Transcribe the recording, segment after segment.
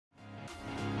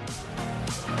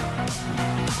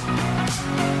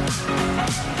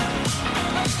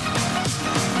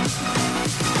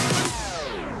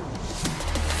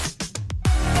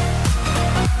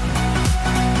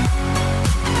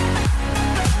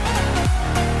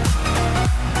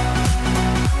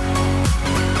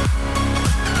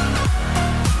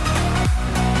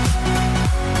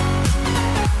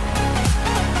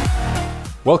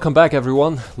Welcome back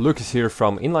everyone, Lucas here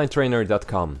from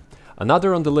InlineTrainer.com.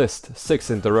 Another on the list, 6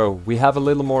 in a row, we have a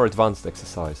little more advanced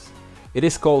exercise. It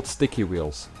is called sticky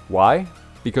wheels. Why?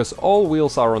 Because all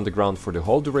wheels are on the ground for the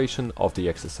whole duration of the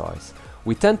exercise.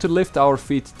 We tend to lift our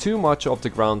feet too much off the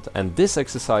ground and this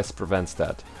exercise prevents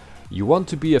that. You want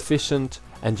to be efficient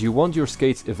and you want your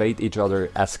skates evade each other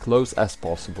as close as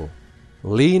possible.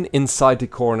 Lean inside the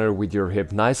corner with your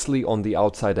hip nicely on the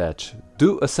outside edge.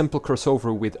 Do a simple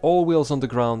crossover with all wheels on the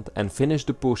ground and finish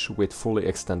the push with fully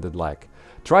extended leg.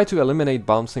 Try to eliminate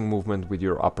bouncing movement with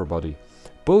your upper body.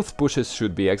 Both pushes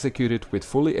should be executed with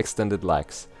fully extended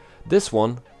legs. This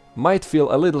one might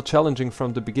feel a little challenging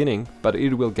from the beginning, but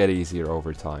it will get easier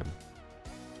over time.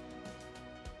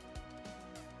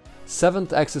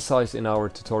 7th exercise in our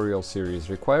tutorial series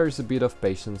requires a bit of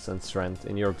patience and strength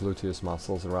in your gluteus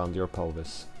muscles around your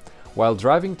pelvis. While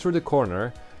driving through the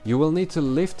corner, you will need to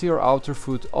lift your outer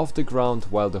foot off the ground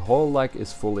while the whole leg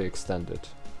is fully extended.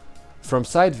 From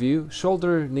side view,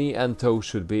 shoulder, knee and toe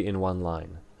should be in one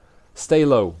line. Stay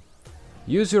low.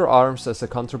 Use your arms as a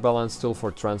counterbalance tool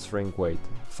for transferring weight.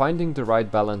 Finding the right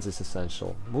balance is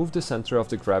essential. Move the center of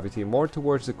the gravity more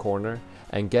towards the corner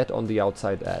and get on the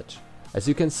outside edge. As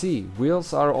you can see,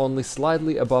 wheels are only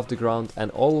slightly above the ground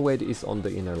and all weight is on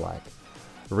the inner leg.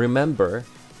 Remember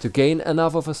to gain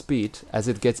enough of a speed as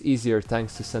it gets easier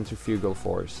thanks to centrifugal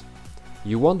force.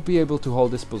 You won't be able to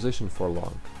hold this position for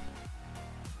long.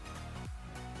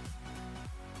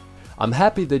 I'm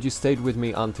happy that you stayed with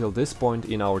me until this point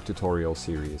in our tutorial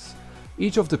series.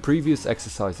 Each of the previous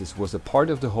exercises was a part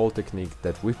of the whole technique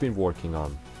that we've been working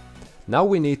on. Now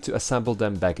we need to assemble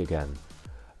them back again.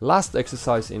 Last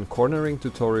exercise in cornering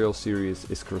tutorial series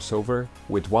is crossover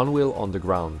with one wheel on the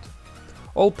ground.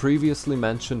 All previously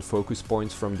mentioned focus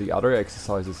points from the other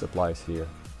exercises applies here.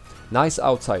 Nice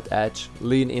outside edge,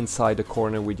 lean inside the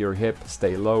corner with your hip,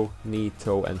 stay low, knee,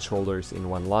 toe and shoulders in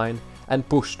one line and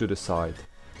push to the side.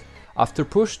 After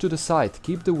push to the side,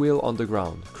 keep the wheel on the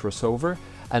ground, crossover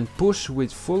and push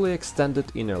with fully extended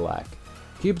inner leg.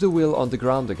 Keep the wheel on the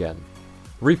ground again.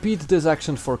 Repeat this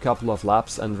action for a couple of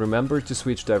laps and remember to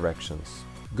switch directions.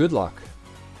 Good luck!